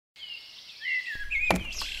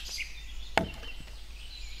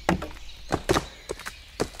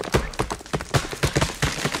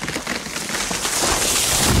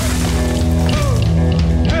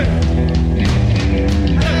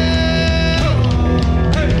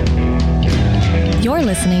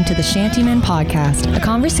listening to the Shantymen Podcast, a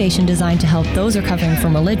conversation designed to help those recovering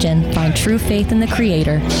from religion find true faith in the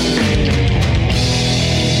Creator.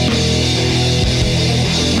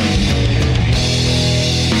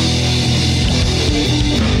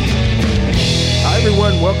 Hi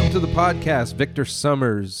everyone, welcome to the podcast. Victor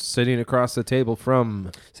Summers sitting across the table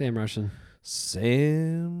from Sam Russian.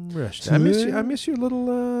 I miss your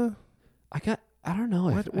little I don't know.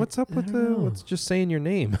 what's up with what's just saying your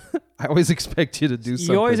name? I always expect you to do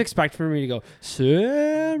something. You always expect for me to go,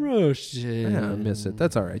 Sam Russian. Yeah, I miss it.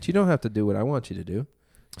 That's all right. You don't have to do what I want you to do.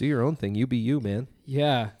 Do your own thing. You be you, man.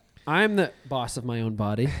 Yeah. I'm the boss of my own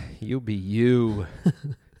body. You be you.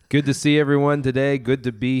 Good to see everyone today. Good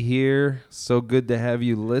to be here. So good to have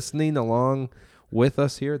you listening along with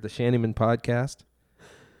us here at the Shantymen Podcast.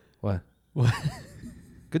 What?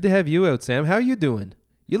 Good to have you out, Sam. How are you doing?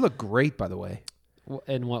 You look great, by the way.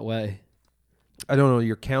 In what way? I don't know,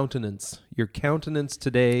 your countenance. Your countenance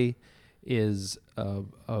today is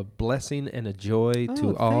a blessing and a joy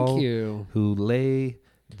to all who lay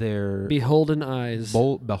their beholden eyes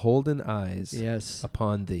yes.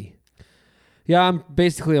 upon thee. Yeah, I'm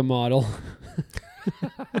basically a model.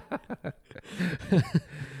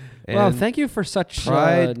 Well, thank you for such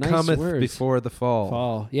pride nice cometh words. Before the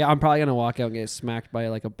fall. Yeah, I'm probably going to walk out and get smacked by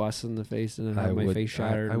like a bus in the face and then have my face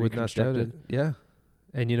shattered. I would not doubt it. Yeah.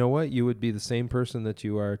 And you know what? You would be the same person that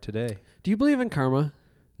you are today. Do you believe in karma?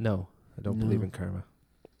 No, I don't believe in karma.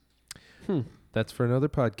 That's for another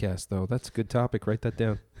podcast, though. That's a good topic. Write that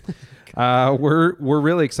down. We're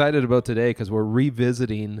really excited about today because we're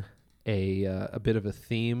revisiting a bit of a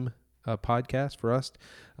theme podcast for us.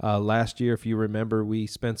 Last year, if you remember, we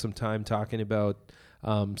spent some time talking about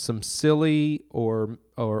some silly or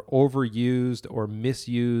overused or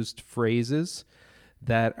misused phrases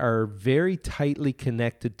that are very tightly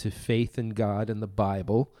connected to faith in God and the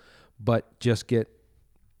Bible, but just get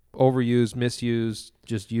overused, misused,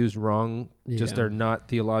 just used wrong, just are not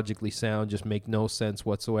theologically sound, just make no sense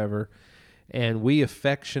whatsoever. And we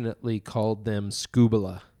affectionately called them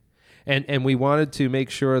Skubala. And we wanted to make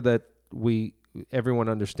sure that everyone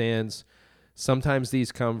understands sometimes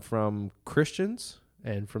these come from Christians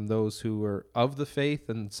and from those who are of the faith,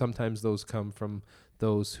 and sometimes those come from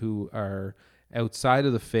those who are outside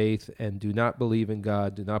of the faith and do not believe in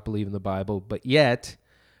God, do not believe in the Bible, but yet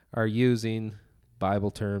are using Bible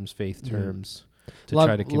terms, faith terms to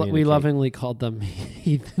try to communicate. We lovingly called them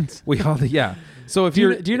heathens. So if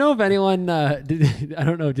do you know if anyone, I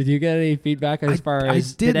don't know, did you get any feedback as far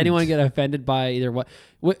as, did anyone get offended by either what,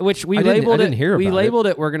 which we labeled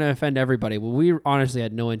it, we're going to offend everybody. Well, we honestly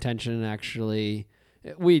had no intention actually,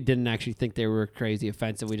 we didn't actually think they were crazy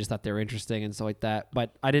offensive. We just thought they were interesting and so like that.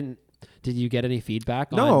 But did you get any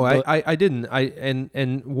feedback? No, I didn't.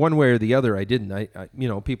 And one way or the other, I didn't. I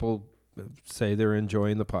people say they're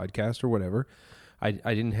enjoying the podcast or whatever. I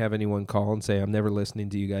didn't have anyone call and say, I'm never listening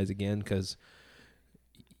to you guys again because,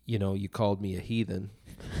 you called me a heathen,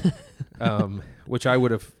 which I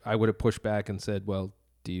would have pushed back and said, well,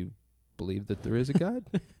 do you believe that there is a God?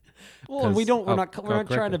 Well, we're not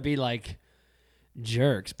trying to be like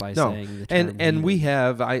jerks by saying the term and we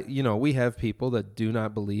have people that do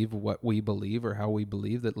not believe what we believe or how we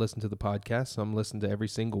believe that listen to the podcast. Some listen to every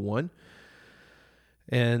single one.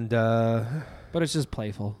 And but it's just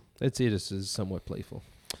playful. It is somewhat playful.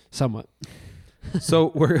 Somewhat. So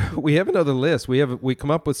we have another list. We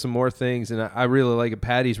come up with some more things, and I really like it.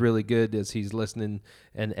 Patty's really good as he's listening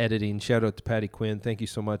and editing. Shout out to Patty Quinn. Thank you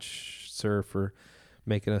so much, sir, for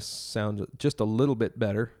making us sound just a little bit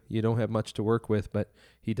better. You don't have much to work with, but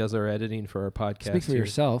he does our editing for our podcast. Speak for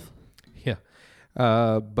yourself. Yeah.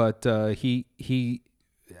 But he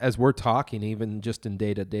as we're talking, even just in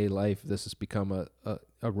day-to-day life, this has become a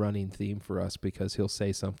running theme for us because he'll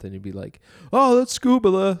say something and be like, "Oh, that's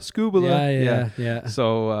Skubala." Yeah.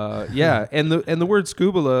 So, and the word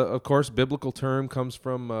Skubala, of course, biblical term, comes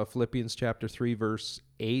from Philippians chapter 3, verse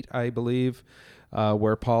 8, I believe,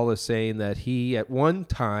 where Paul is saying that he at one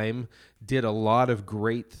time did a lot of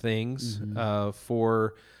great things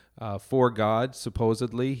for God.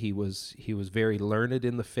 Supposedly, he was very learned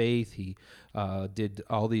in the faith. He did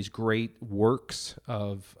all these great works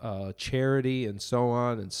of charity and so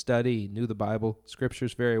on, and study. He knew the Bible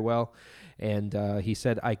scriptures very well, and he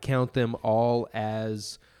said, "I count them all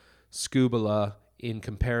as Skubala in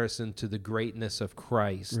comparison to the greatness of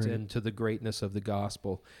Christ and to the greatness of the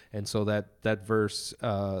gospel." And so that verse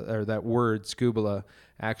or that word Skubala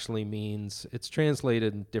actually means, it's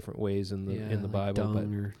translated in different ways in the Bible, but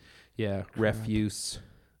refuse.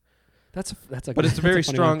 That's a. But it's a very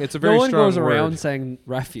strong. One. It's a very strong word. No one goes around saying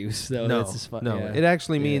refuse, though. No, that's just no. Yeah. It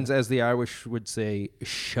actually means, as the Irish would say,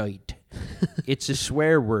 shite. It's a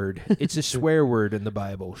swear word. It's a swear word in the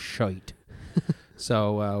Bible. Shite.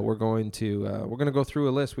 So we're going to go through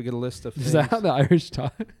a list. We get a list of things. Is that how the Irish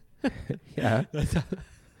talk? Yeah.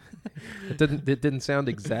 It didn't sound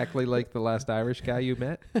exactly like the last Irish guy you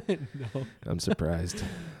met. No. I'm surprised.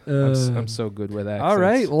 I'm so good with accents. All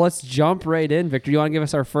right. Well, let's jump right in. Victor, you want to give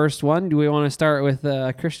us our first one? Do we want to start with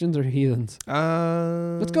Christians or heathens?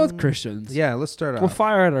 Let's go with Christians. Yeah, let's start off. We'll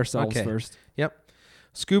fire at ourselves first. Yep.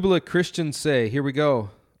 Skubala, Christians say, here we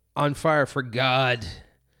go. On fire for God.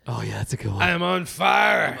 Oh, yeah, that's a good one. I'm on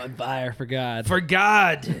fire. I'm on fire for God. For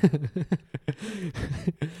God.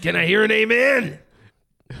 Can I hear an amen?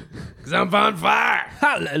 Because I'm on fire.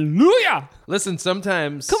 Hallelujah. Listen,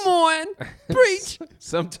 sometimes. Come on. Preach.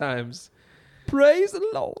 Sometimes. Praise the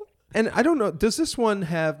Lord. And I don't know. Does this one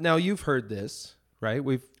have. Now, you've heard this, right?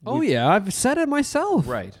 Yeah. I've said it myself.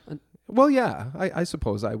 Right. Well, yeah. I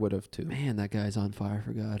suppose I would have too. Man, that guy's on fire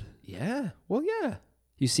for God. Yeah. Well, yeah.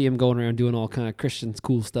 You see him going around doing all kind of Christians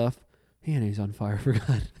cool stuff. Man, he's on fire for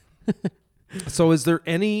God. So is there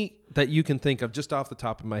any that you can think of just off the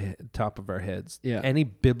top of our heads? Yeah. Any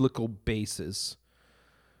biblical basis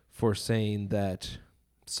for saying that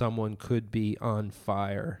someone could be on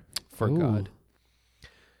fire for God?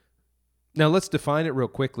 Now let's define it real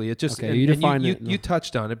quickly. It just okay, you define it. You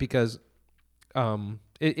touched on it because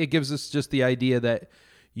it gives us just the idea that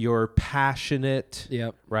you're passionate,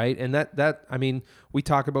 yep. right? And that I mean, we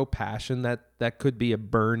talk about passion. That could be a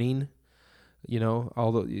burning. You know,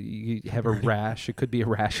 although you have a rash, it could be a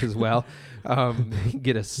rash as well.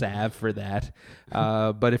 Get a salve for that.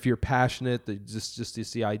 But if you're passionate,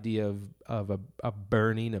 just the idea of a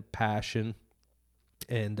burning, a passion,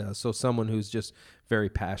 and so someone who's just very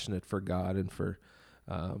passionate for God and for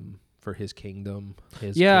His kingdom.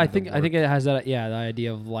 I think it has that. Yeah, the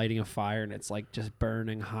idea of lighting a fire and it's like just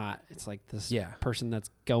burning hot. It's like this person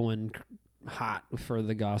that's going hot for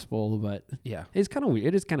the gospel, but it's kind of weird.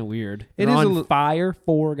 It is kind of weird. It is on fire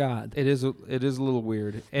for God. It is a little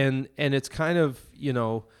weird, and it's kind of, you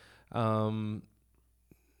know, I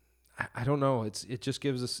don't know. It just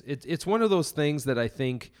gives us. It's one of those things that I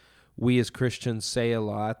think we as Christians say a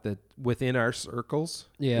lot, that within our circles,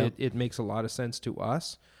 it makes a lot of sense to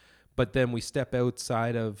us, but then we step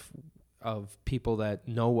outside of people that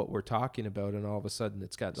know what we're talking about, and all of a sudden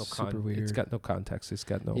it's got no it's got no context. It's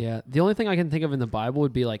got no. Yeah, the only thing I can think of in the Bible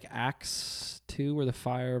would be like Acts 2, where the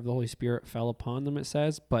fire of the Holy Spirit fell upon them. It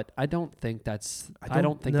says, but I don't think that's. I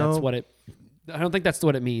don't think that's what it. I don't think that's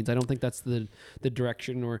what it means. I don't think that's the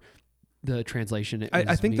direction or the translation.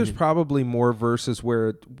 I think there's probably more verses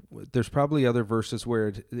where there's probably other verses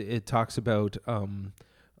where it talks about a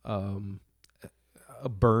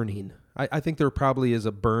burning. I think there probably is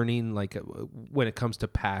a burning, like when it comes to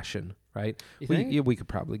passion, right? We could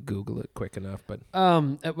probably Google it quick enough, but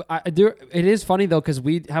it is funny though, because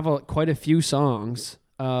we have quite a few songs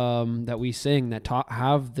that we sing that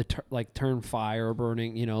have the term fire or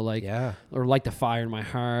burning, you know, like or like the fire in my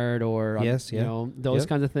heart, or you know, those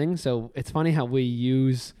kinds of things. So it's funny how we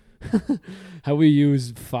use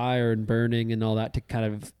fire and burning and all that to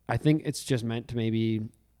kind of. I think it's just meant to maybe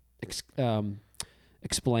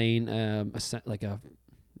explain an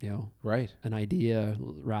idea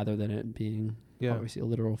rather than it being obviously a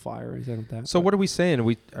literal fire or anything like that. So what are we saying?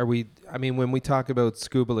 Are we I mean, when we talk about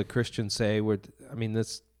Skubala, Christians say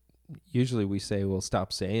this usually we say we'll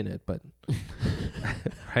stop saying it, but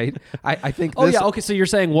right? I think okay, so you're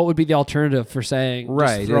saying what would be the alternative for saying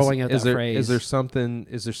just throwing out that phrase? Is there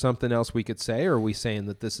something else we could say, or are we saying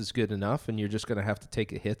that this is good enough and you're just going to have to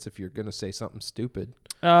take hits if you're going to say something stupid?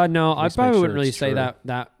 No, I probably wouldn't really say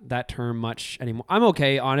that term much anymore. I'm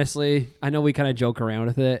okay, honestly. I know we kind of joke around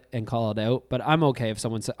with it and call it out, but I'm okay if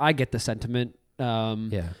someone says, I get the sentiment.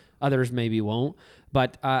 Others maybe won't.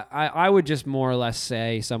 But I would just more or less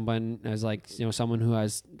say someone as someone who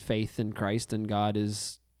has faith in Christ and God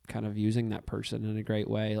is kind of using that person in a great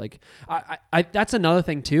way. Like I that's another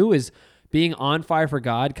thing too, is being on fire for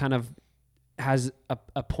God kind of has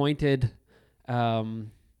a pointed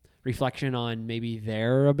reflection on maybe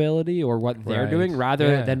their ability or what they're doing,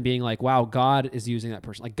 rather than being like, wow, God is using that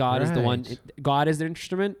person. Like God is the one, God is the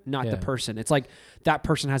instrument, not the person. It's like that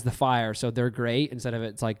person has the fire, so they're great, instead of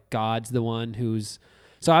it's like God's the one who's.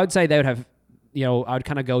 So I would say they would have, I would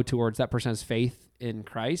kind of go towards that person has faith in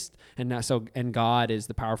Christ, and God is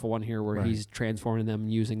the powerful one here, where He's transforming them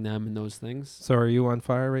and using them and those things. So are you on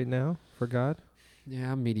fire right now for God?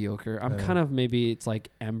 Yeah, I'm mediocre. I'm kind of, maybe it's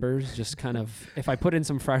like embers, just kind of, if I put in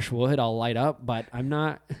some fresh wood, I'll light up, but I'm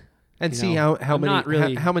not. And see how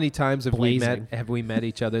many times have we met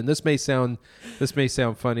each other? And this may sound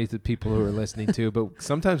funny to people who are listening too, but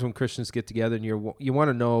sometimes when Christians get together and you want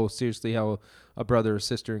to know seriously how a brother or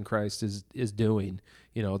sister in Christ is doing,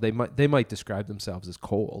 they might describe themselves as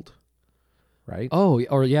cold, right? Oh,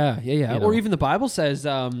 or yeah. Or even the Bible says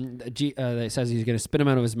it says he's going to spit them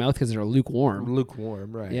out of his mouth because they're lukewarm.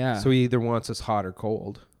 Lukewarm, right? Yeah. So he either wants us hot or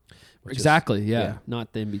cold. Exactly. Yeah.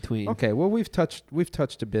 Not the in between. Okay. Well, we've touched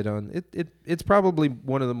a bit on it. It's probably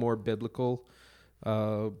one of the more biblically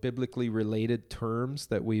related terms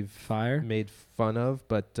that we've made fun of.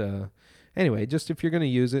 But anyway, just if you're going to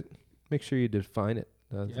use it, make sure you define it.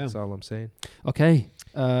 That's all I'm saying. Okay.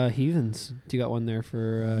 Heathens. Do you got one there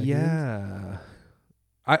for? Yeah.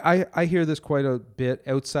 I hear this quite a bit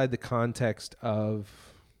outside the context of,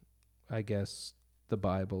 I guess, the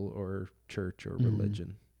Bible or church or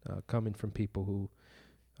religion. Coming from people who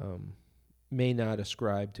may not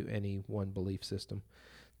ascribe to any one belief system.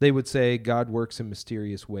 They would say God works in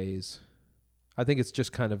mysterious ways. I think it's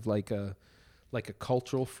just kind of like a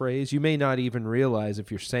cultural phrase. You may not even realize if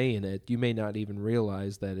you're saying it, you may not even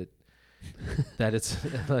realize that it's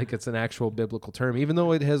like it's an actual biblical term, even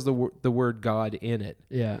though it has the word God in it.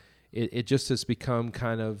 Yeah. It just has become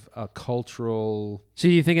kind of a cultural... So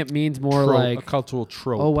you think it means more like... A cultural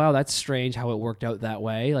trope. Oh, wow, that's strange how it worked out that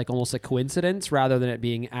way. Like almost a coincidence rather than it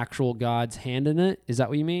being actual God's hand in it. Is that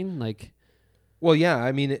what you mean? Like... Well, yeah.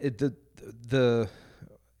 I mean, it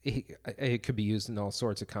could be used in all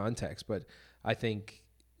sorts of contexts, but I think,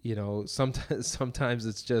 sometimes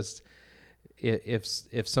it's just...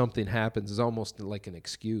 If something happens, it's almost like an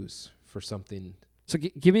excuse for something... So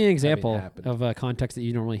give me an example of a context that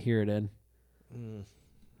you normally hear it in.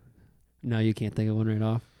 No, you can't think of one right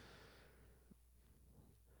off.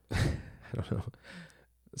 I don't know.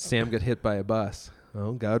 Sam got hit by a bus.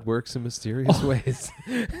 Oh, God works in mysterious ways.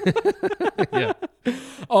 Yeah.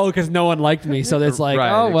 Oh, because no one liked me, so it's like,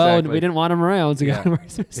 exactly. We didn't want him around, so God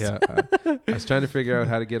works in mysterious ways. I was trying to figure out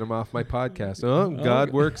how to get him off my podcast. Oh,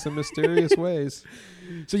 God works in mysterious ways.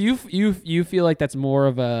 So you feel like that's more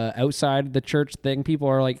of a outside the church thing? People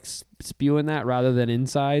are like spewing that rather than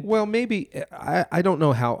inside? Well, maybe. I don't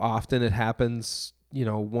know how often it happens,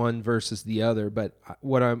 one versus the other. But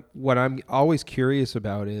what I'm always curious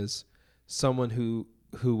about is someone who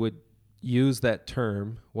would use that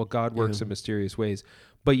term. Well, God works in mysterious ways,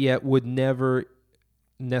 but yet would never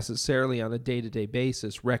necessarily on a day-to-day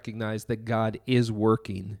basis recognize that God is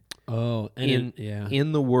working. Oh,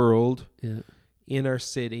 in the world. Yeah. In our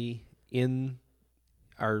city, in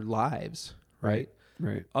our lives, right?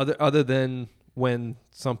 Right. Other than when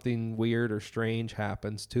something weird or strange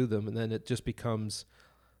happens to them, and then it just becomes,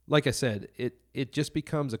 like I said, it just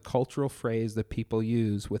becomes a cultural phrase that people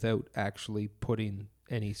use without actually putting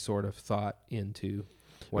any sort of thought into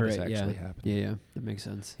what is actually happening. Yeah, that makes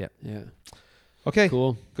sense. Yeah. Yeah. Okay.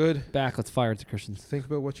 Cool. Good. Back. Let's fire it to Christians. Think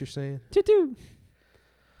about what you're saying. Choo-choo.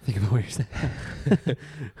 Think about what you're saying.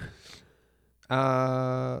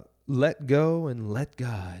 Let go and let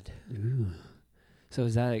God. Ooh. So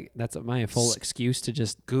is that's my full excuse to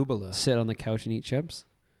just Skubala. Sit on the couch and eat chips?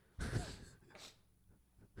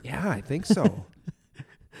 Yeah, I think so.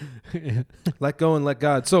 Let go and let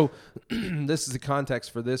God. So this is the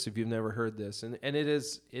context for this if you've never heard this. And it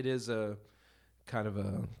is a kind of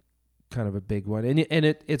a big one. And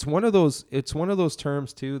it's one of those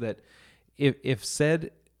terms too that if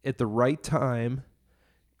said at the right time,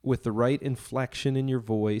 with the right inflection in your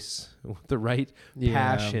voice, with the right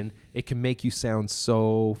passion, it can make you sound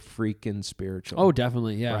so freaking spiritual. Oh,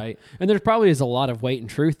 definitely, yeah. Right? And there probably is a lot of weight and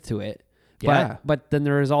truth to it. Yeah. But then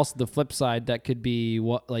there is also the flip side that could be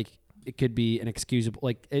it could be an excusable,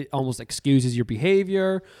 like it almost excuses your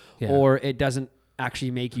behavior, or it doesn't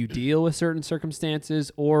actually make you deal with certain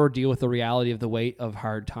circumstances or deal with the reality of the weight of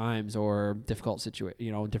hard times or difficult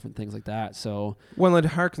different things like that. So, well, it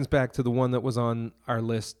harkens back to the one that was on our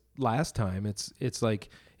list last time. It's like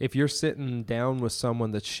if you're sitting down with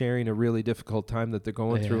someone that's sharing a really difficult time that they're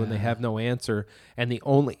going through and they have no answer, and the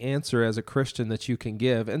only answer as a Christian that you can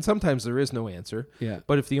give, and sometimes there is no answer,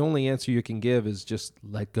 but if the only answer you can give is just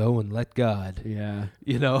let go and let God, and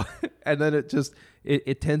then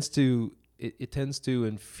it tends to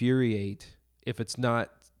infuriate if it's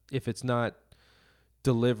not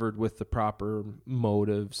delivered with the proper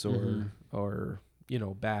motives or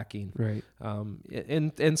backing. Right.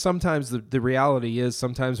 And sometimes the reality is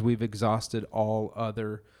sometimes we've exhausted all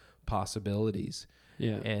other possibilities.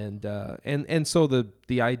 Yeah. And so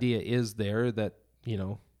the idea is there that,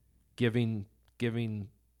 giving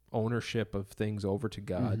ownership of things over to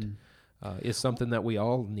God is something that we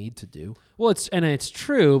all need to do. Well, it's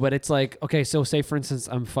true, but it's like, okay, so say for instance,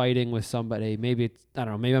 I'm fighting with somebody. Maybe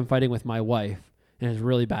maybe I'm fighting with my wife, and it's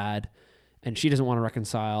really bad, and she doesn't want to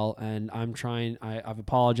reconcile, and I've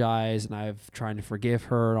apologized, and I've trying to forgive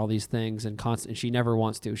her and all these things, and she never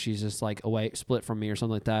wants to. She's just like away, split from me or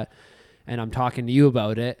something like that, and I'm talking to you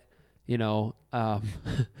about it.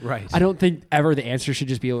 Right. I don't think ever the answer should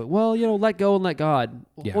just be, well, let go and let God.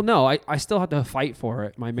 Yeah. Well, no, I still have to fight for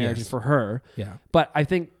it. My marriage is for her. Yeah. But I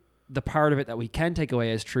think the part of it that we can take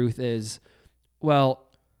away as truth is, well,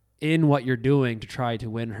 in what you're doing to try to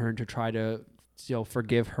win her and to try to,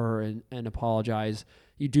 forgive her and apologize,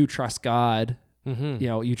 you do trust God.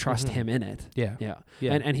 Mm-hmm. You trust him in it. Yeah.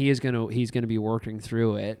 And he's gonna be working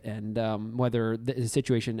through it, and whether the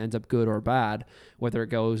situation ends up good or bad, whether it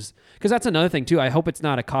goes, because that's another thing too. I hope it's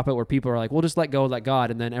not a cop out where people are like, we'll just let go, let God,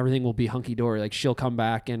 and then everything will be hunky dory. Like she'll come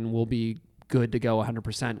back and we'll be good to go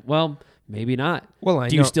 100%. Well, maybe not. Well,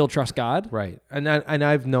 do you still trust God? Right. And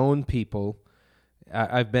I've known people.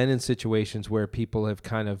 I've been in situations where people have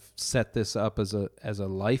kind of set this up as a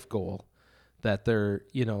life goal, that they're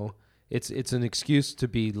It's an excuse to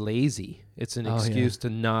be lazy. It's an excuse to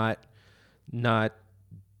not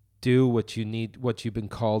do what you've been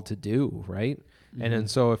called to do, right? Mm-hmm. And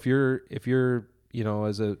so if you're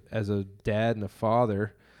as a dad and a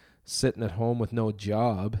father sitting at home with no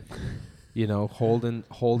job, holding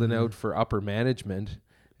mm-hmm. out for upper management,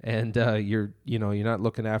 and you're not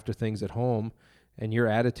looking after things at home, and your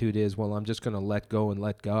attitude is, well, I'm just going to let go and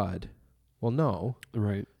let God. Well, no.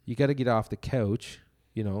 Right. You got to get off the couch,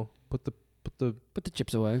 Put the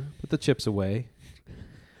chips away. Put the chips away.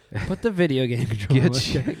 Put the video game controller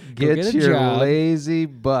away. Get your lazy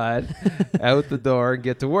butt out the door and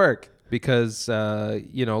get to work, because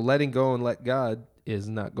letting go and let God is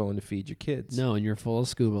not going to feed your kids. No, and you're full of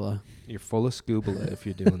Skubala. You're full of Skubala if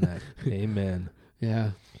you're doing that. Amen.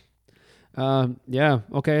 Yeah.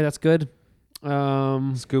 Okay, that's good.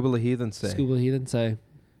 Skubala heathen say. Skubala heathen say.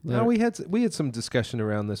 No, we had some discussion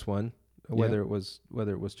around this one. Whether it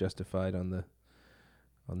was justified on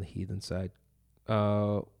the heathen side.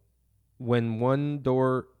 When one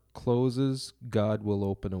door closes, God will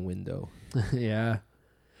open a window. Yeah.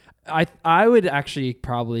 I would actually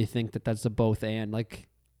probably think that that's a both and, like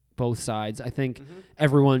both sides. I think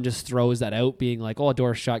everyone just throws that out, being like, oh, a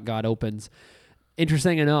door's shut, God opens.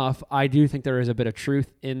 Interesting enough, I do think there is a bit of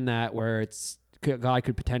truth in that, where God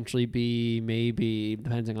could potentially be, maybe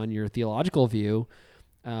depending on your theological view,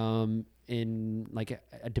 in like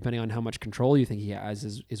depending on how much control you think he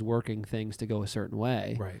has, is working things to go a certain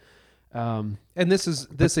way. Right. And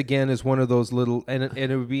this again is one of those little, and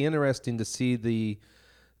it would be interesting to see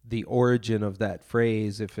the origin of that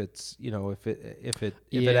phrase, if it's if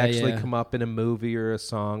it actually come up in a movie or a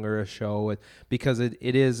song or a show, because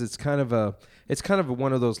it's kind of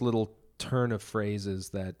one of those little turn of phrases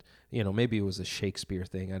that, maybe it was a Shakespeare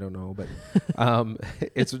thing, I don't know, but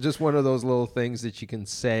it's just one of those little things that you can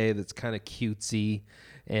say that's kind of cutesy,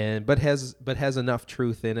 but has enough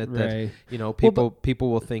truth in it, right, that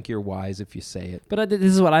people will think you're wise if you say it. But this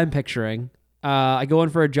is what I'm picturing. I go in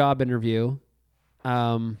for a job interview.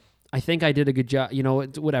 I think I did a good job,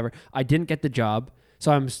 whatever. I didn't get the job.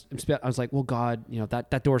 So I was like, well, God,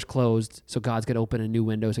 that door's closed, so God's going to open a new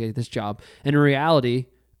window to get this job. And in reality,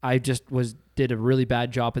 I just did a really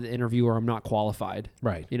bad job at the interview, or I'm not qualified.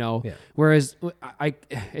 Right. Yeah. Whereas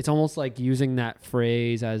it's almost like using that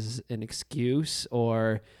phrase as an excuse,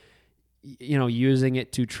 or, using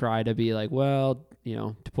it to try to be like, well,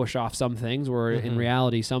 to push off some things, where in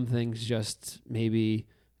reality, some things just maybe,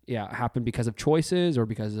 happen because of choices or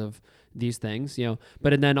because of these things,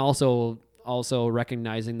 but and then also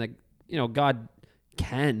recognizing that, God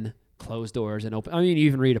can close doors and open. I mean, you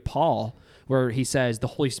even read of Paul, where he says, the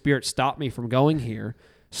Holy Spirit stopped me from going here,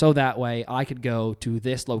 so that way I could go to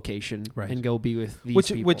this location, right, and go be with these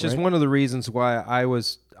people. Which is one of the reasons why I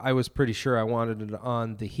was pretty sure I wanted it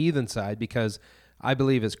on the heathen side, because I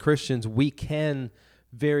believe as Christians we can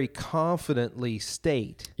very confidently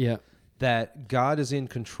state that God is in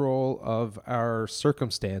control of our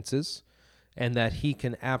circumstances, and that he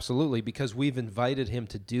can absolutely, because we've invited him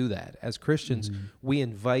to do that. As Christians, we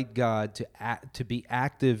invite God to be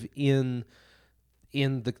active in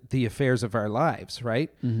the affairs of our lives,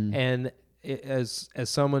 right? Mm-hmm. And as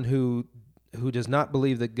someone who does not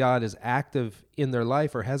believe that God is active in their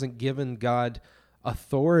life, or hasn't given God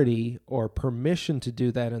authority or permission to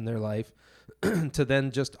do that in their life, to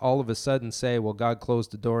then just all of a sudden say, well, God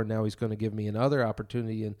closed the door and now he's going to give me another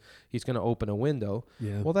opportunity and he's going to open a window.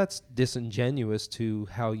 Yeah. Well, that's disingenuous to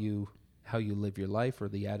how you how you live your life or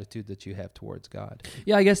the attitude that you have towards God.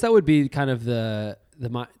 Yeah, I guess that would be kind of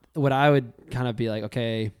what I would kind of be like,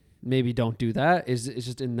 okay, maybe don't do that. Is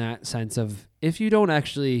just in that sense of, if you don't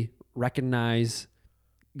actually recognize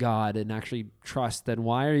God and actually trust, then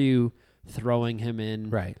why are you throwing him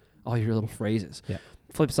in all your little phrases? Yeah.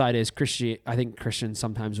 Flip side is I think Christians,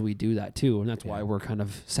 sometimes we do that too, and that's why we're kind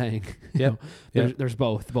of saying, there's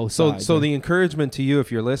both sides. So the encouragement to you,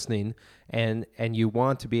 if you're listening and you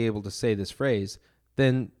want to be able to say this phrase,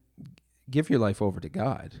 then give your life over to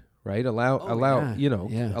God, right?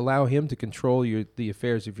 Allow him to control the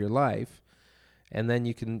affairs of your life, and then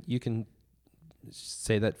you can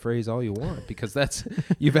say that phrase all you want, because that's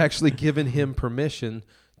you've actually given him permission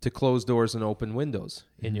to close doors and open windows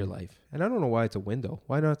in your life. And I don't know why it's a window.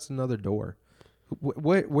 Why not it's another door?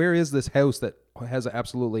 Where is this house that has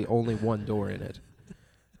absolutely only one door in it?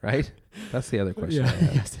 Right? That's the other question.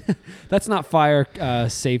 Yes. That's not fire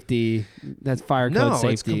safety. That's fire code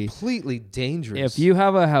safety. No, it's completely dangerous. If you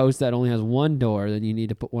have a house that only has one door, then you need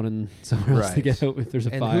to put one in somewhere else to get out if there's a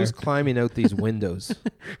fire. And who's climbing out these windows?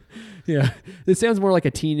 Yeah. This sounds more like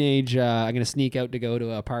a teenage, I'm going to sneak out to go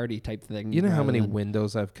to a party type thing. You know how many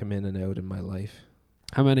windows I've come in and out in my life?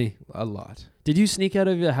 How many? A lot. Did you sneak out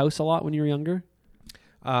of the house a lot when you were younger?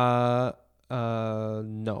 No,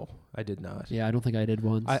 I did not. Yeah, I don't think I did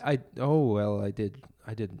once. I did.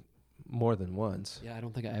 I did more than once. Yeah, I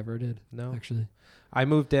don't think I ever did. No, actually. I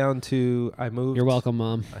moved. You're welcome,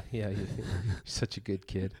 Mom. Yeah, you're such a good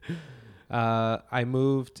kid. I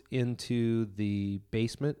moved into the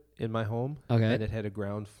basement in my home. Okay. And it had a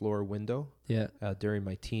ground floor window. Yeah. During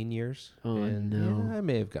my teen years. Oh, and no. Yeah, I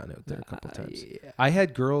may have gone out there a couple times. Yeah. I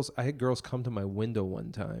had girls come to my window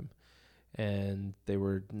one time, and they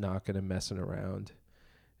were knocking and messing around,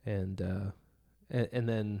 and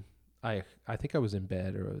then I think I was in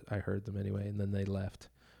bed, or I heard them anyway, and then they left.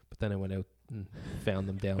 But then I went out and found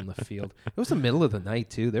them down the field. It was the middle of the night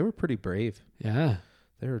too. They were pretty brave. Yeah.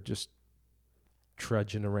 They were just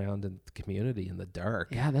trudging around in the community in the dark.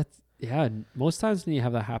 Yeah, most times when you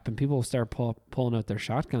have that happen, people will start pulling out their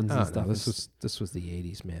shotguns and stuff. No, this was the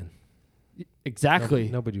 80s, man. Exactly.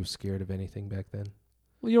 Nobody was scared of anything back then.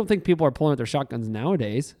 Well, you don't think people are pulling out their shotguns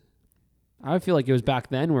nowadays? I feel like it was back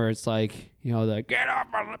then where it's like, get off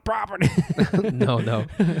on the property. No,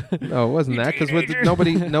 it wasn't that, because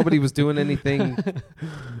nobody was doing anything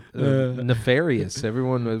nefarious. It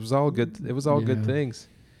was all good. It was all good things.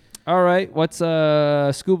 All right, what's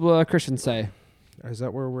Skubala Christian say? Is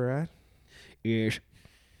that where we're at? Yes.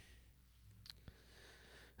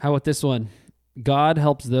 How about this one? God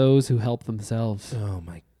helps those who help themselves. Oh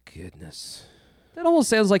my goodness. That almost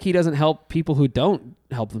sounds like he doesn't help people who don't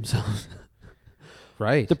help themselves.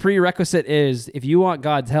 Right. The prerequisite is, if you want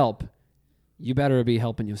God's help, you better be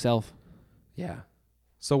helping yourself. Yeah.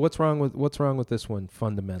 So what's wrong with this one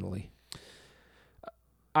fundamentally?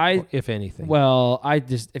 If anything. Well,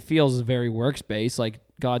 it feels very works based. Like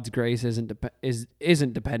God's grace isn't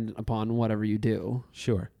dependent upon whatever you do.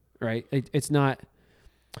 Sure. Right. It's not.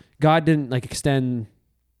 God didn't extend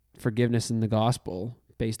forgiveness in the gospel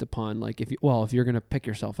based upon if you're going to pick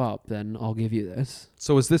yourself up, then I'll give you this.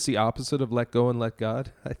 So is this the opposite of let go and let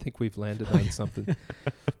God? I think we've landed on something.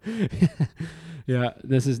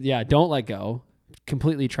 Yeah. Don't let go.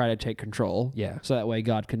 Completely try to take control. Yeah. So that way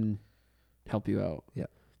God can help you out. Yeah.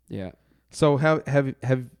 Yeah. So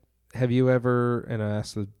have you ever, and I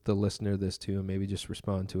asked the listener this too, and maybe just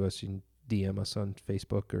respond to us, you can DM us on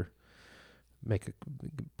Facebook or make a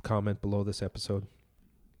comment below this episode.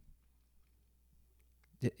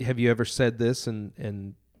 Have you ever said this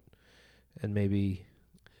and maybe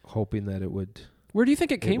hoping that it would? Where do you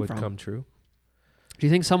think it came from? Come true? Do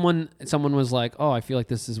you think someone was like, "Oh, I feel like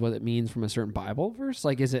this is what it means from a certain Bible verse"?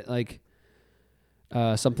 Is it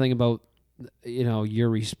something about your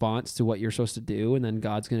response to what you're supposed to do, and then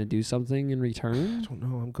God's going to do something in return? I don't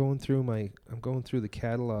know. I'm going through the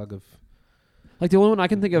catalog of. The only one I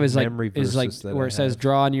can think of is where it says,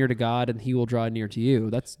 "Draw near to God, and He will draw near to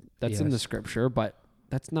you." That's in the scripture, but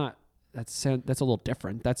that's not. That's a little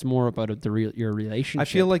different. That's more about your relationship. I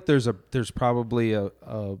feel like there's probably a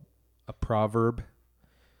proverb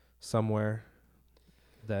somewhere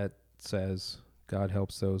that says God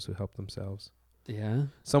helps those who help themselves. Yeah.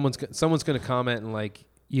 Someone's going to comment and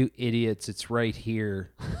you idiots, it's right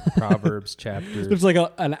here. Proverbs chapter. There's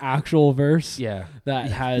an actual verse. Yeah. That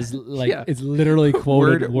has it's literally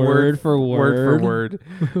quoted word for word.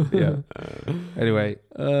 Yeah. Anyway,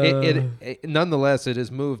 it nonetheless, it has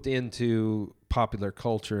moved into popular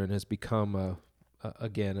culture and has become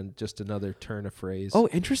again just another turn of phrase. Oh,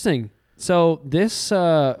 interesting. So this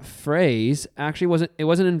phrase actually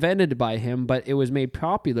wasn't invented by him, but it was made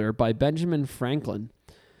popular by Benjamin Franklin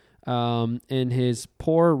in his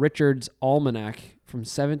Poor Richard's Almanac from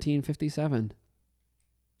 1757.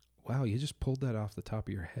 Wow, you just pulled that off the top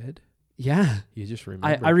of your head? Yeah. You just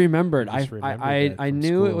remembered. I remembered. I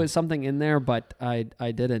knew school. It was something in there, but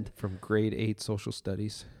I didn't. From grade 8 social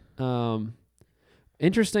studies.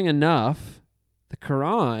 Interesting enough, the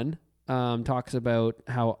Quran talks about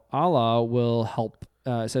how Allah will help,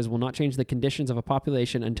 says will not change the conditions of a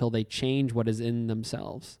population until they change what is in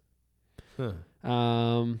themselves. Huh.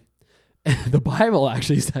 The Bible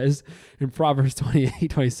actually says in Proverbs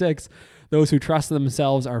 28:26, those who trust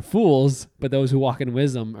themselves are fools, but those who walk in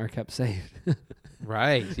wisdom are kept safe.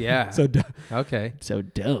 Right, yeah. Okay. So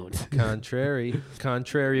don't.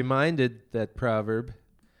 Contrary minded, that proverb.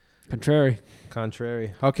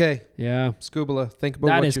 Contrary. Okay. Yeah. Skubala, think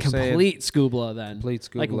about what you're saying. That is complete Skubala then. Complete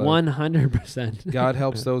Skubala. Like 100%. God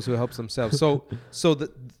helps those who helps themselves. So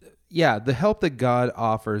the help that God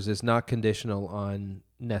offers is not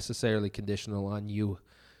necessarily conditional on you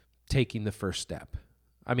taking the first step.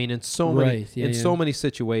 I mean, in so many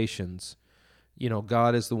situations,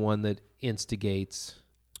 God is the one that instigates,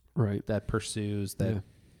 right? That pursues, that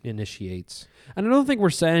initiates. And I don't think we're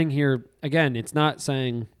saying here, again, it's not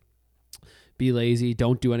saying be lazy,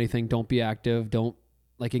 don't do anything, don't be active, don't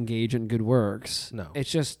engage in good works. No.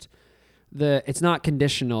 It's just it's not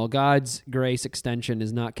conditional. God's grace extension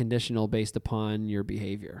is not conditional based upon your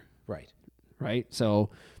behavior. Right.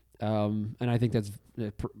 So, and I think that's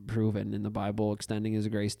proven in the Bible, extending his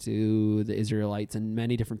grace to the Israelites and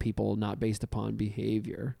many different people, not based upon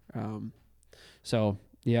behavior. So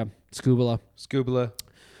yeah, Skubala.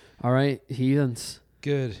 All right, heathens.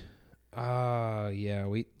 Good. Yeah,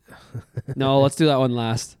 No, let's do that one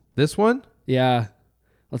last. This one? Yeah.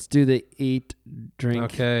 Let's do the eat, drink.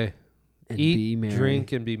 Okay. And be merry.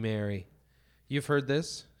 Drink, and be merry. You've heard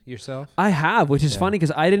this yourself? I have, which is funny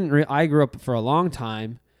because I grew up for a long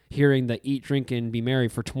time hearing the eat, drink, and be merry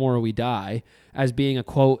for tomorrow we die as being a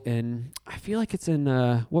quote in, I feel like it's in,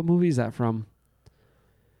 what movie is that from?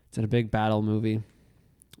 It's in a big battle movie.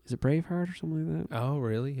 Is it Braveheart or something like that? Oh,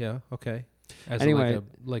 really? Yeah. Okay. Anyway.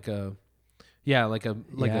 Like a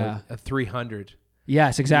 300.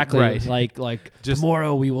 Yes, exactly. Right. Like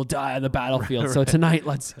tomorrow we will die on the battlefield. Right. So tonight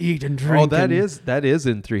let's eat and drink. Oh, that is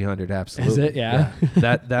in 300. Absolutely. Is it? Yeah.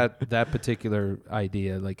 That particular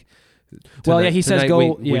idea, like. He says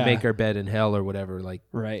go. We make our bed in hell or whatever. Like.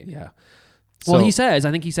 Right. Yeah. Well, I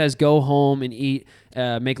think he says go home and eat,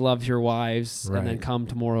 make love to your wives, and then come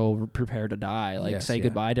tomorrow prepare to die. Say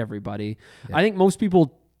goodbye to everybody. Yeah. I think most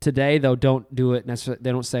people today though don't do it necessarily.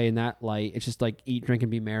 They don't say in that light. It's just like eat, drink,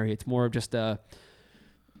 and be merry. It's more of just a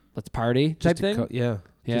let's party type thing.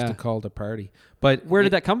 Just a call to party. But where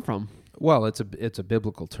did that come from? Well, it's a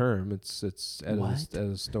biblical term. It's as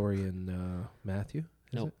a story in Matthew.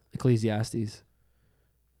 No, Ecclesiastes.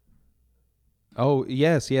 Oh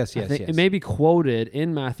yes. It may be quoted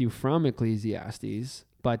in Matthew from Ecclesiastes,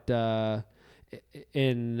 but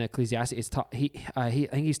in Ecclesiastes, I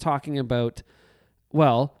think he's talking about.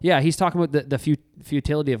 Well, yeah, he's talking about the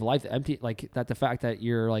futility of life, the empty, the fact that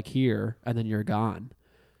you're here and then you're gone.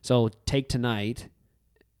 So take tonight.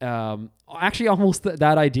 Actually, almost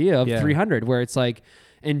that idea of 300, where it's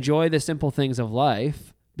enjoy the simple things of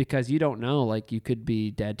life because you don't know, you could be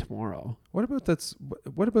dead tomorrow. What about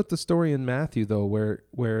the story in Matthew though,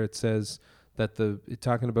 where it says that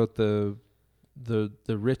talking about the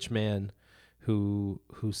rich man who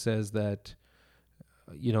says that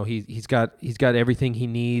he's got everything he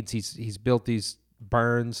needs. He's built these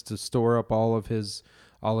barns to store up all of his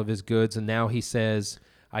goods, and now he says,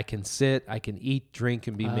 I can sit, I can eat, drink,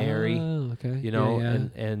 and be merry. Okay.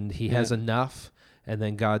 And he has enough. And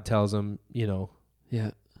then God tells him, you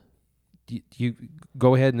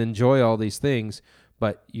go ahead and enjoy all these things,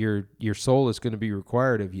 but your soul is going to be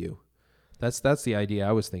required of you. That's the idea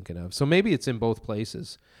I was thinking of. So maybe it's in both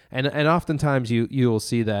places. And oftentimes you'll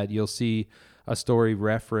see that. You'll see a story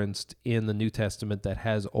referenced in the New Testament that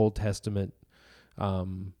has Old Testament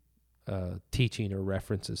teaching or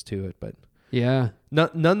references to it, but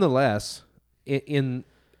nonetheless, in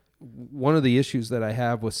one of the issues that I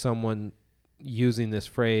have with someone using this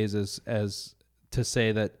phrase as to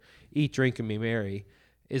say that eat, drink, and be merry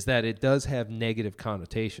is that it does have negative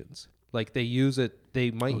connotations. Like they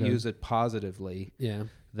might use it positively. Yeah.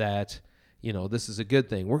 That, this is a good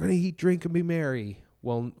thing. We're going to eat, drink, and be merry.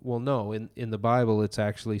 Well, no. In the Bible, it's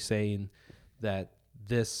actually saying that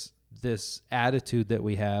this attitude that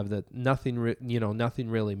we have, that nothing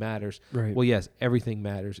really matters. Right. Well, yes, everything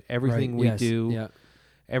matters. Everything we do,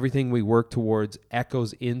 everything we work towards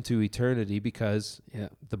echoes into eternity, because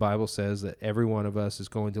the Bible says that every one of us is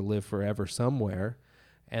going to live forever somewhere,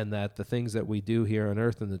 and that the things that we do here on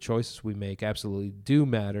earth and the choices we make absolutely do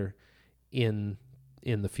matter in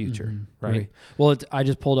the future, right? Well, I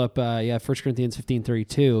just pulled up 1 Corinthians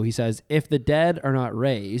 15:32. He says, if the dead are not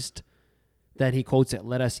raised, then he quotes it,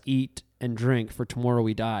 let us eat and drink, for tomorrow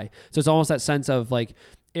we die. So it's almost that sense of like,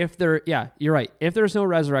 if there, you're right. If there's no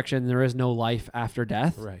resurrection, there is no life after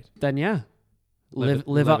death. Right. Then live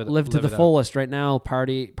to the fullest right now.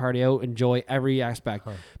 Party out, enjoy every aspect.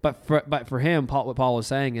 Huh. But for him, what Paul was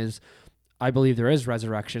saying is, I believe there is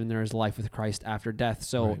resurrection and there is life with Christ after death.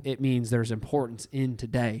 So it means there's importance in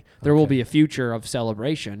today. There will be a future of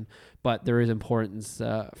celebration, but there is importance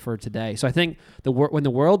for today. So I think when the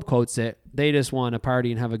world quotes it, they just want to party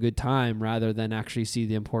and have a good time rather than actually see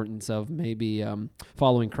the importance of maybe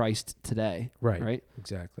following Christ today. Right?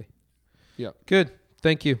 Exactly. Yeah. Good.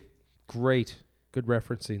 Thank you. Great. Good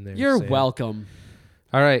referencing there. You're welcome.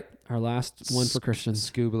 All right. Our last one for Christians.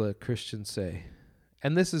 Skubala, Christians say.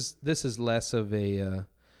 And this is less of a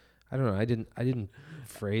I don't know, I didn't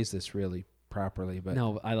phrase this really properly, but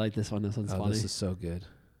no, I like this one. This one's funny. This is so good.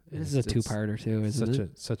 This is a two-parter too, isn't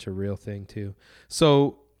it? Such a real thing too.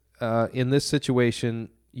 So in this situation,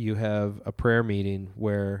 you have a prayer meeting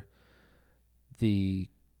where the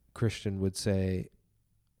Christian would say,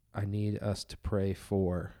 I need us to pray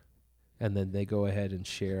for, and then they go ahead and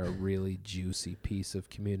share a really juicy piece of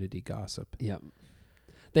community gossip. Yep.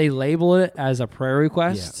 They label it as a prayer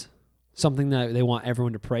request, something that they want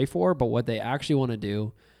everyone to pray for, but what they actually want to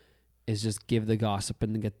do is just give the gossip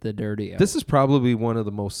and get the dirty out. This is probably one of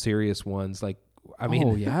the most serious ones. Like, I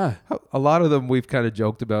mean, a lot of them we've kind of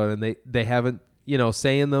joked about, and they haven't,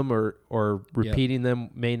 saying them or repeating them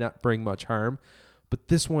may not bring much harm. But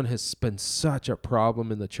this one has been such a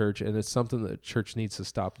problem in the church, and it's something that the church needs to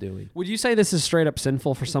stop doing. Would you say this is straight up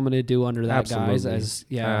sinful for someone to do under that guise?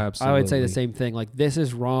 Absolutely. I would say the same thing. Like, this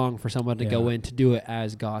is wrong for someone to go in to do it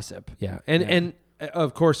as gossip. Yeah, and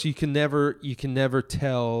of course you can never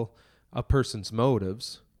tell a person's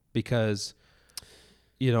motives because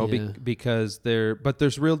because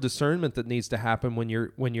there's real discernment that needs to happen when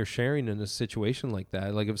you're sharing in a situation like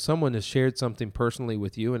that. Like if someone has shared something personally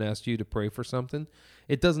with you and asked you to pray for something,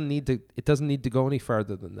 it doesn't need to go any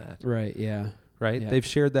farther than that. Right. Yeah. Right. Yeah. They've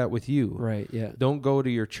shared that with you. Right. Yeah. Don't go to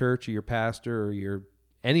your church or your pastor or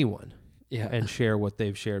anyone. Yeah. And share what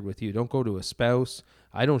they've shared with you. Don't go to a spouse.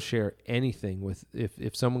 I don't share anything with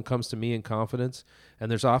if someone comes to me in confidence,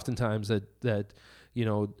 and there's oftentimes that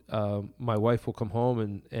my wife will come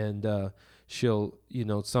home and she'll,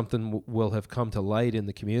 something will have come to light in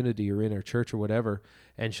the community or in our church or whatever.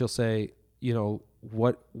 And she'll say,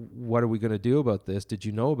 what are we going to do about this? Did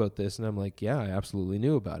you know about this? And I'm like, yeah, I absolutely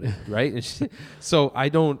knew about it. Right. And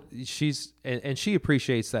she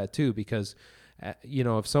appreciates that too, because,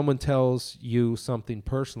 if someone tells you something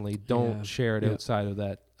personally, don't share it outside of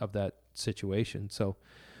that situation. So,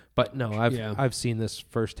 but no, I've seen this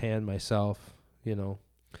firsthand myself.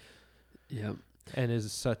 Yeah, and it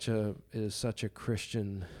is such a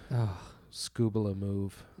Christian Skubala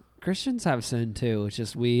move. Christians have sin too. It's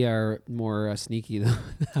just we are more sneaky though.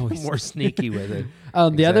 More sneaky with it.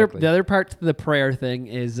 The other part to the prayer thing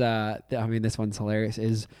is, this one's hilarious.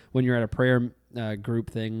 Is when you're at a prayer group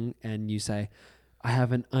thing and you say, I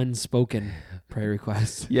have an unspoken prayer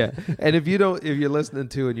request. Yeah. And if you're listening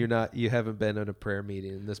to and you haven't been at a prayer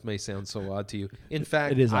meeting, and this may sound so odd to you. In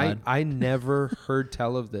fact, it is odd. I never heard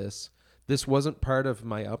tell of this. This wasn't part of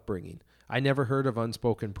my upbringing. I never heard of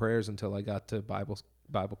unspoken prayers until I got to Bible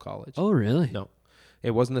college. Oh, really? No.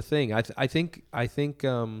 It wasn't a thing. I think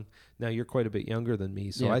now you're quite a bit younger than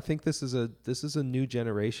me, so I think this is a new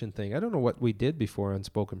generation thing. I don't know what we did before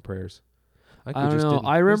unspoken prayers. I don't know.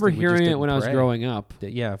 I remember hearing it when I was growing up.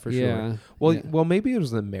 Yeah, for sure. Well, maybe it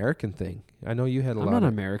was an American thing. I know you had I'm not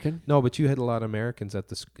American. No, but you had a lot of Americans at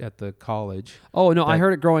the college. Oh no, I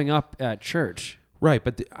heard it growing up at church. Right,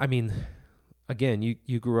 but again,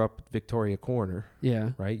 you grew up Victoria Corner.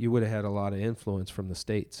 Yeah. Right. You would have had a lot of influence from the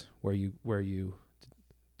States where you.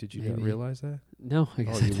 Did you not realize that? No, I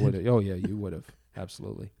guess you would have. Oh yeah, you would have.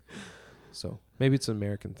 Absolutely. So maybe it's an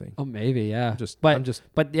American thing. Oh, maybe, yeah.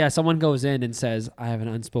 But yeah, someone goes in and says, "I have an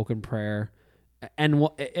unspoken prayer," and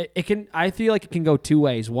it can. I feel like it can go two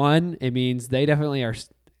ways. One, it means they definitely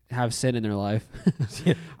have sin in their life.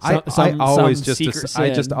 I always just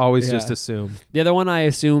assume. The other one I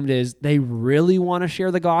assumed is they really want to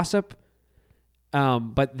share the gossip,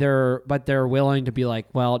 but they're willing to be like,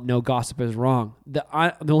 well, no, gossip is wrong. The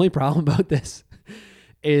only problem about this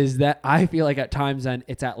is that I feel like at times then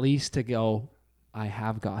it's at least to go, I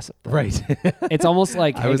have gossip. Right. It's almost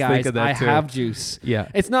like, hey guys, I have juice. Yeah.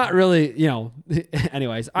 It's not really,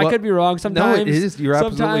 anyways, I could be wrong. Sometimes no, it is. You're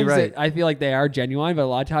absolutely right. I feel like they are genuine, but a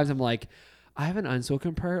lot of times I'm like, I have an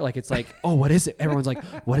unspoken prayer. Like, it's like, oh, what is it? Everyone's like,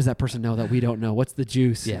 what does that person know that we don't know? What's the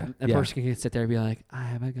juice? Yeah. And the person can sit there and be like, I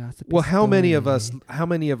have a gossip. Well, how many of us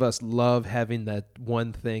love having that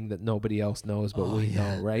one thing that nobody else knows, but we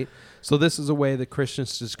know, right? So this is a way that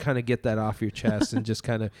Christians just kind of get that off your chest and just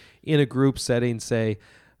kind of in a group setting say,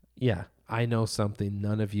 yeah, I know something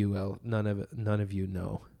none of you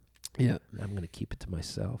know. Yeah. I'm going to keep it to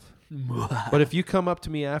myself. But if you come up to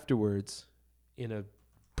me afterwards in a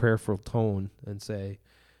prayerful tone and say,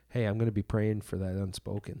 hey, I'm going to be praying for that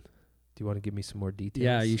unspoken. Do you want to give me some more details?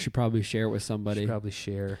 Yeah, you should probably share it with somebody. You should probably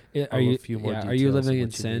share a few more details. Are you living in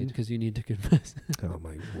sin because you need to confess? Oh,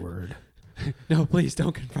 my word. No, please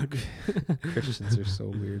don't confront me. Christians are so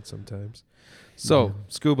weird sometimes. So,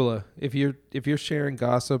 Skubala, if you're sharing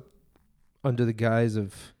gossip under the guise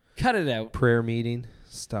of cut it out prayer meeting,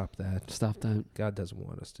 stop that. Stop that. God doesn't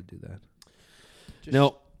want us to do that.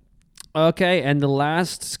 No. Okay, and the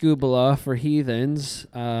last Skubala for heathens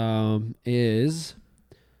is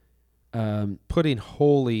putting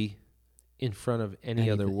holy in front of any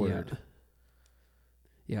other word.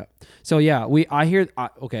 Yeah. So I hear.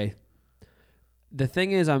 Okay. The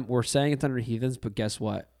thing is, we're saying it's under heathens, but guess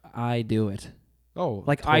what? I do it. Oh,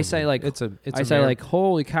 like totally. I say, like I say like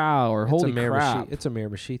holy cow or holy crap. It's a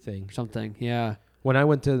Miramichi thing. Something. Yeah. When I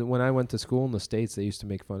went to school in the States, they used to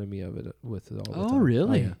make fun of me of it with it all the time. Oh,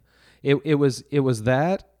 really? Oh, yeah. It was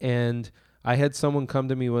that, and I had someone come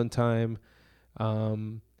to me one time,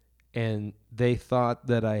 and they thought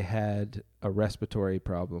that I had a respiratory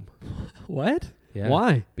problem. What? Yeah.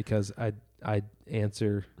 Why? Because I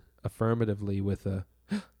answer affirmatively with a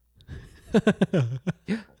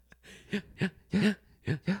yeah.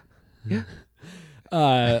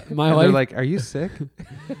 My wife, they're like, "Are you sick?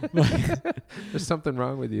 There's something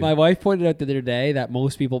wrong with you." My wife pointed out the other day that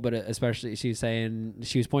most people, but especially she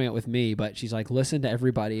was pointing out with me, but she's like, listen to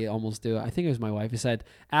everybody almost do it. I think it was my wife who said,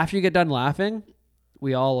 after you get done laughing,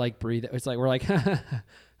 we all like breathe. It's like we're like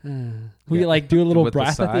we like do a little with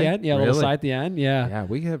breath at the end. Yeah, really? A little sigh at the end. Yeah. Yeah,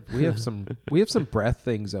 we have some breath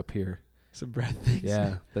things up here. Some breath things.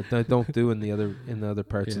 Yeah, that they don't do in the other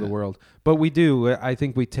parts of the world. But we do. I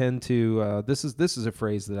think we tend to. This is a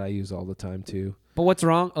phrase that I use all the time too. But what's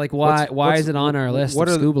wrong? Like why is it on our list? What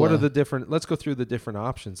are the different? Let's go through the different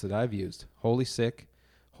options that I've used. Holy sick,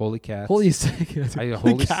 holy cats. Holy sick.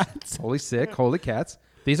 Holy cats. Holy sick, holy cats.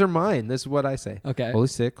 These are mine. This is what I say. Okay. Holy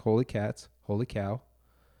sick, holy cats, holy cow.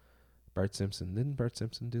 Bart Simpson. Didn't Bart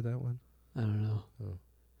Simpson do that one? I don't know.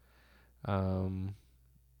 Oh.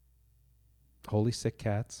 Holy sick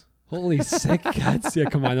cats. Holy sick cats. Yeah,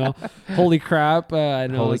 come on. No. Holy crap. I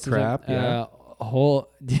know. Holy crap. Yeah.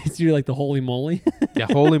 Did you like the holy moly? Yeah,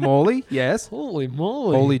 holy moly. Yes. Holy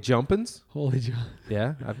moly. Holy jumpins. Holy jump.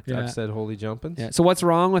 Yeah, I've said holy jumpins. Yeah. So what's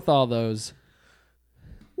wrong with all those?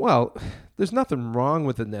 Well, there's nothing wrong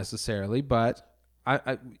with it necessarily, but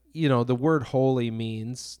I the word holy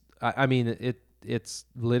means it's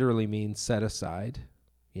literally means set aside,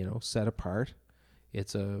 set apart.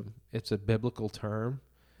 It's a biblical term,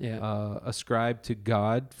 ascribed to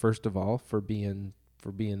God first of all for being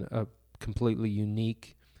a completely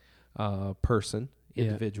unique person,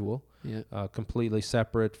 individual, completely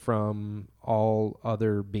separate from all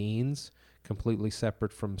other beings, completely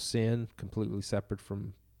separate from sin, completely separate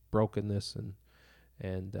from brokenness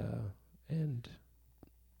and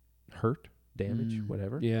hurt, damage,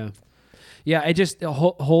 whatever. Yeah. Yeah, I just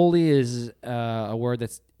holy is a word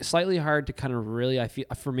that's slightly hard to kind of really, I feel,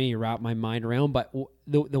 for me, wrap my mind around. But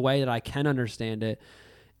the way that I can understand it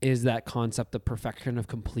is that concept of perfection, of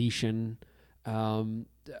completion,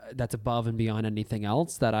 that's above and beyond anything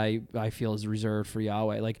else that I feel is reserved for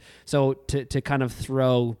Yahweh. Like, so to kind of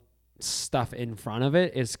throw stuff in front of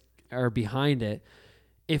it or behind it,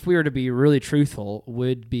 if we were to be really truthful,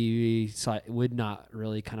 would not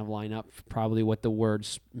really kind of line up probably what the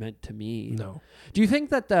words meant to me. No. Do you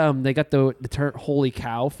think that they got the term "holy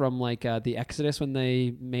cow" from like the Exodus when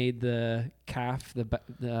they made the calf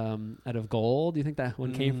out of gold? Do you think that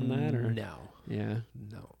one came from that? Or no? Yeah.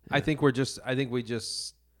 No. Yeah. I think we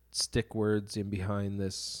just stick words in behind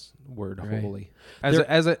this word "holy"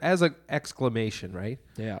 as a exclamation, right?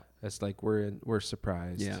 Yeah. It's like we're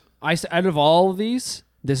surprised. Yeah. Out of all of these,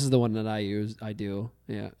 this is the one that I use. I do.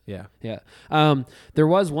 Yeah. Yeah. Yeah. There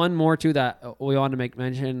was one more too that we wanted to make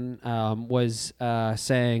mention, was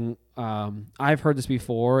saying, I've heard this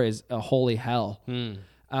before, is a holy hell. And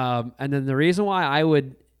then the reason why I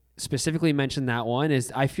would specifically mention that one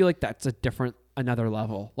is I feel like that's another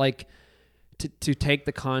level. Like, to take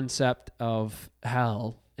the concept of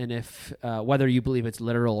hell, and if whether you believe it's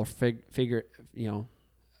literal or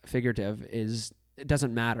figurative, it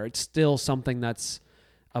doesn't matter. It's still something that's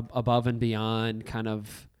above and beyond kind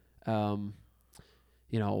of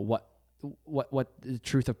what the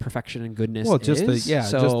truth of perfection and goodness is. Just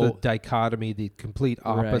the dichotomy, the complete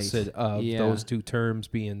opposite of those two terms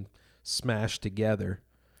being smashed together.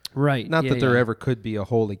 Right. Not that there ever could be a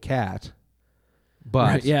holy cat,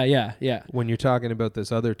 but when you're talking about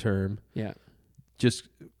this other term, just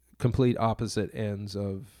complete opposite ends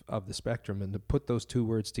of the spectrum, and to put those two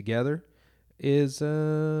words together is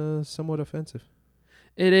somewhat offensive.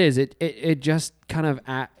 It is. It just kind of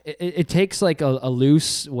it takes like a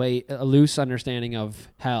loose understanding of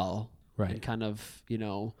hell, right? And kind of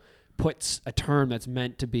puts a term that's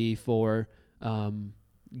meant to be for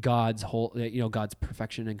God's whole, God's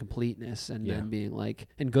perfection and completeness, and then being like,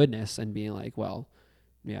 and goodness, and being like, well,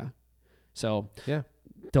 yeah. So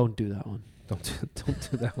don't do that one. Don't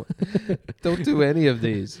do that one. Don't do any of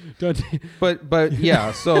these. But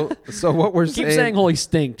yeah. So what we're saying. Keep saying holy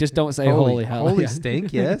stink. Just don't say holy hell. Holy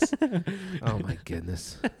stink. Yes. Oh my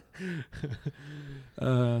goodness.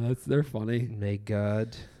 They're funny. May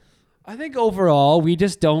God. I think overall we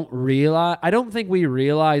just don't realize. I don't think we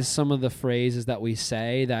realize some of the phrases that we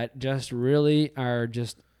say that just really are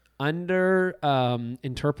just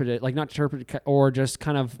interpreted, like not interpreted, or just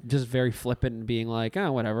kind of just very flippant and being like,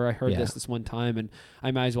 oh, whatever, I heard this one time and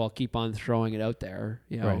I might as well keep on throwing it out there,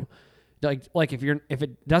 Right. Like if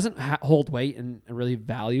it doesn't hold weight and really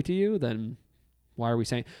value to you, then why are we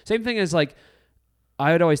saying? Same thing as like,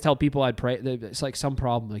 I would always tell people I'd pray. It's like some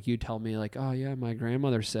problem. Like you'd tell me like, oh yeah, my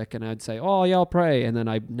grandmother's sick. And I'd say, oh yeah, I'll pray. And then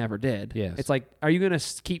I never did. Yes. It's like, are you going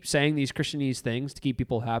to keep saying these Christianese things to keep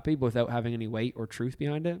people happy without having any weight or truth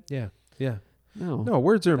behind it? Yeah. Yeah. No,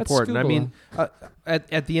 words are important. Skubala. I mean,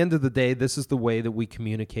 at the end of the day, this is the way that we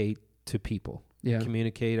communicate to people. Yeah.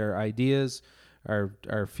 Communicate our ideas,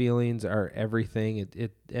 our feelings, our everything.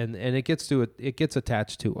 It gets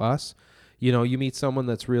attached to us. You meet someone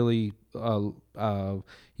that's really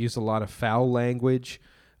use a lot of foul language,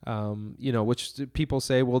 which people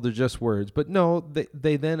say, well, they're just words. But no,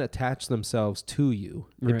 they then attach themselves to you.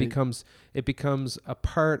 Right. It becomes a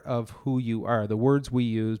part of who you are. The words we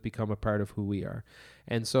use become a part of who we are.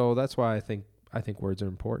 And so that's why I think words are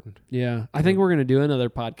important. Yeah. I think we're going to do another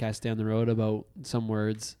podcast down the road about some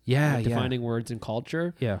words. Yeah. Like defining words in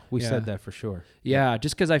culture. Yeah. We said that for sure. Yeah.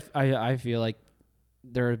 Just because I feel like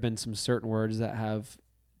there have been some certain words that have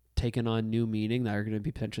taken on new meaning that are going to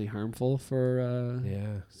be potentially harmful for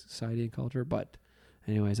society and culture. But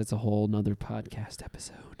anyways, that's a whole nother podcast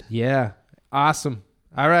episode. Yeah. Awesome.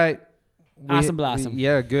 All right. Awesome blossom.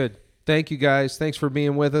 Yeah, good. Thank you guys. Thanks for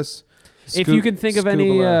being with us. If you can think of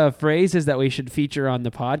any phrases that we should feature on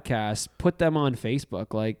the podcast, put them on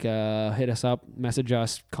Facebook. Like hit us up, message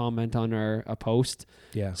us, comment on a post.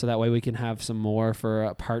 Yeah. So that way we can have some more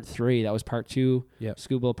for part 3. That was part 2. Yeah.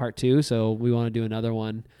 Skubala part 2. So we want to do another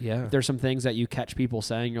one. Yeah. If there's some things that you catch people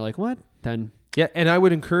saying, you're like, what? Then. Yeah. And I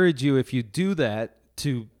would encourage you, if you do that,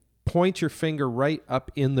 to point your finger right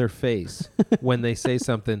up in their face when they say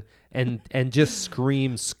something and just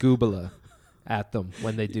scream Skubala at them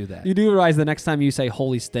when they do that. You do realize the next time you say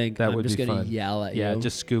holy stink, that I'm would just be going fun. To yell at you. Yeah,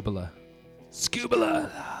 just Skubala.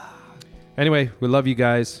 Anyway, we love you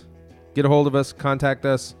guys. Get a hold of us, contact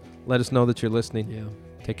us, let us know that you're listening. Yeah.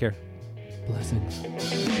 Take care. Blessings.